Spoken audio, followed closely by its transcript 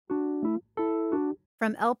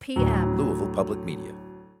From LPM, Louisville Public Media.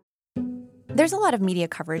 There's a lot of media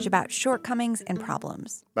coverage about shortcomings and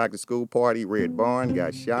problems. Back to school party, Red Barn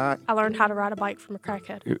got shot. I learned how to ride a bike from a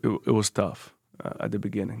crackhead. It was tough at the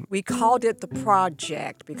beginning. We called it the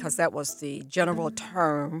project because that was the general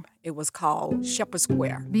term. It was called Shepherd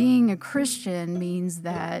Square. being a Christian means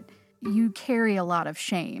that you carry a lot of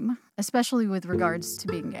shame, especially with regards to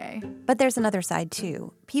being gay. But there's another side,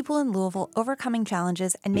 too. People in Louisville overcoming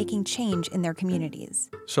challenges and making change in their communities.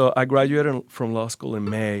 So I graduated from law school in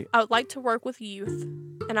May. I would like to work with youth,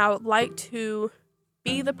 and I would like to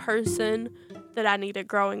be the person that I needed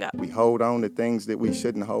growing up. We hold on to things that we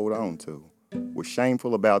shouldn't hold on to. We're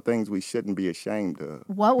shameful about things we shouldn't be ashamed of.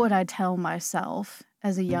 What would I tell myself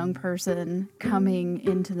as a young person coming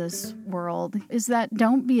into this world is that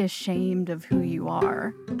don't be ashamed of who you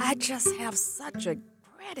are. I just have such a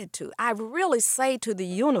gratitude. I really say to the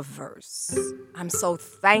universe, I'm so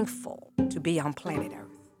thankful to be on planet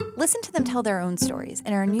Earth. Listen to them tell their own stories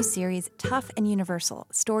in our new series, Tough and Universal,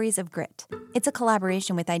 Stories of Grit. It's a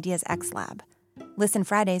collaboration with Ideas X Lab. Listen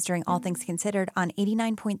Fridays during All Things Considered on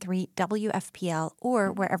 89.3 WFPL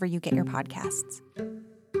or wherever you get your podcasts.